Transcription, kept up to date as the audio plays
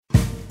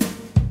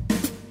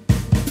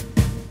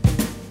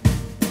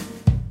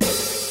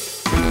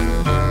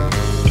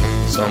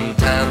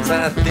Sometimes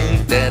I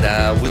think that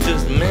I was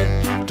just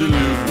meant to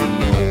live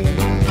alone,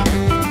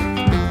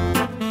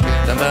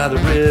 down by the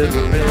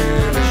river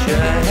in a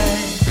shack,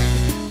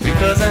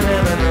 because I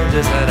never know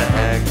just how to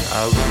act.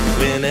 I'll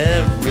ruin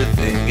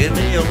everything. Give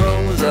me a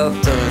rose, I'll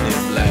turn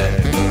it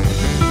black.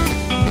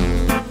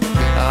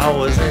 I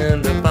always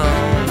end up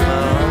on my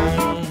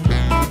own.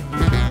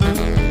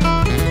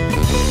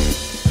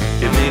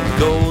 Give me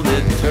gold,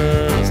 it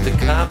turns to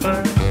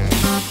copper.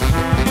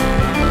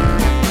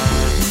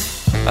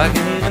 I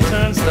can even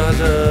turn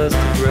stardust to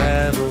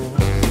gravel.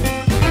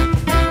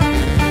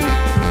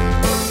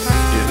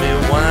 Give me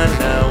wine,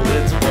 now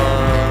it's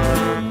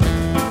water.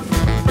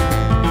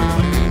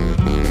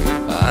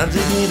 I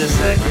just need a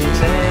second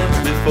chance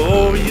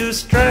before you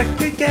strike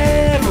the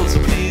gavel. So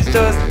please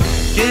just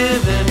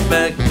give it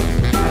back,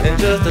 and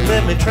just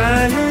let me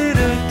try it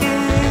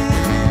again.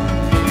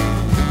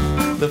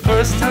 The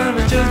first time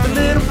is just a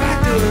little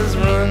practice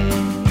run.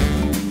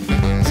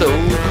 So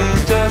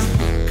please just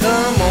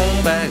come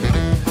on back.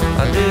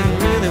 I didn't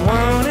really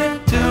want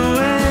it to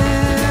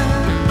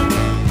end,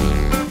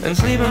 and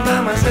sleeping by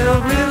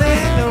myself really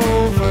ain't no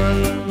fun.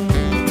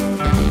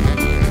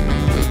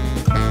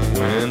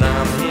 When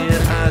I'm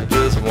here, I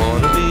just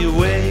wanna be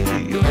way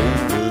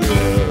over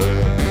there,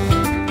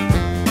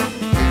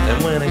 and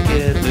when I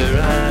get there,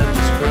 I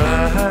just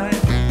cry.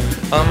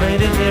 I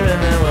made it here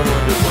and now I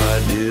wonder why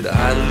did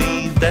I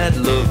leave that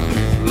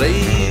lovely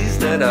place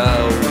that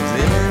I was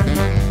in?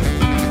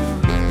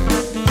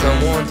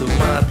 Someone took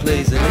my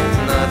place and it's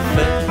not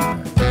fair.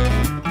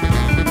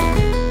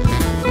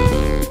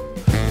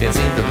 Can't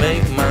seem to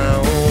make my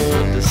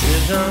own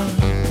decision.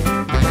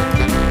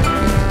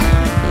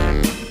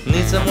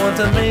 Need someone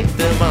to make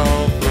them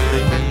all for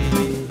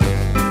me.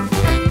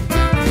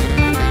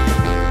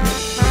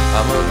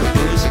 I'm a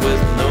caboose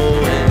with no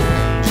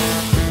engine.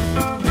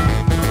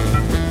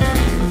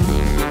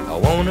 I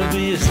wanna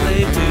be a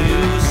slave to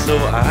you so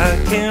I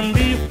can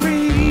be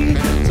free.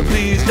 So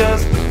please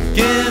just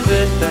give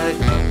it back,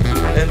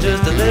 and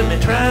just to let me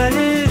try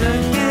it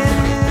again.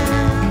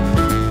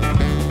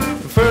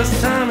 The first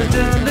time is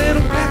just a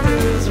little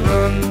practice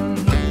run.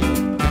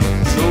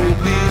 So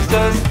please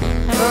just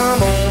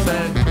come on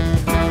back.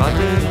 I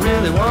didn't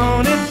really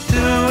want it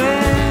to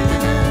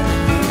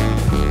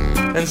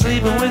end, and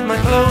sleeping with my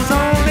clothes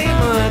on ain't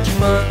much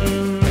fun.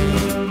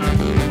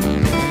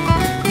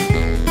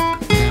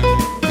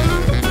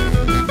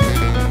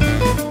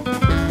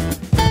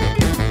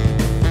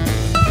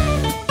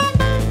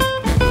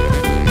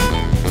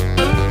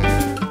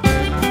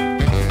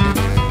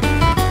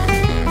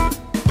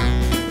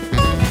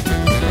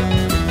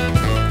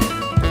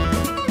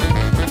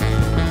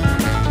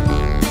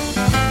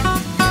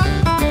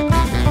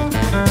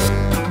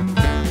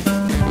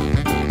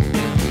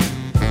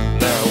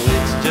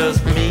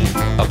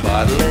 A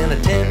bottle and a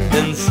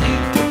tendency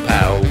to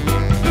pout.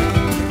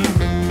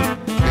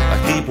 I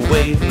keep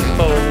waiting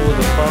for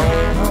the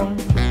phone,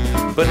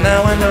 but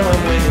now I know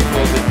I'm waiting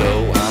for the go.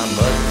 I'm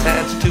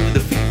attached to the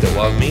feet that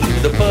walk me to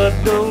the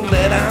puddle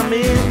that I'm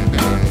in,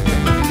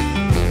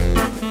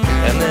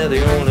 and they're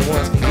the only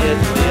ones can get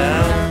me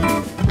out.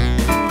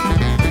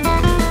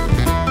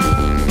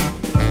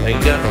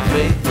 Ain't got no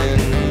faith in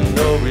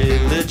no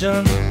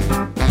religion,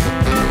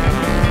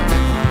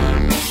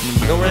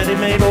 no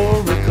ready-made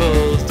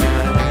oracles to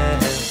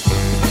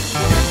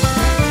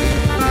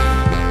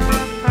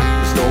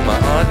my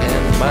heart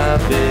and my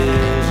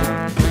vision.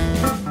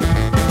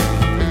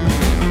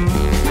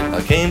 I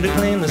came to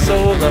claim the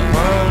soul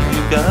upon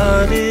you,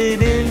 got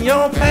it in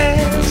your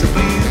pants. So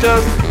please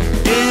just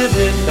give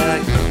it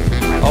back.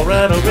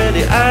 Alright,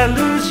 already I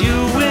lose, you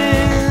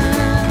win.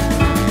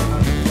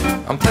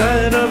 I'm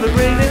tired of it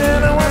raining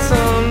and I want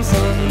some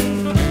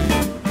sun.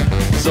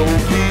 So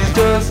please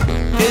just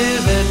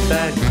give it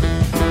back.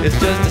 It's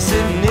just a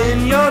sitting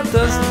in your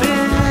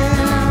dustbin.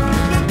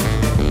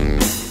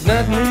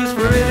 Not news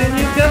for it and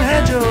you can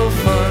have your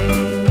fun.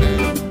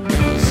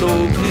 So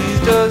please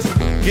just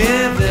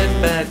give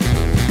it back.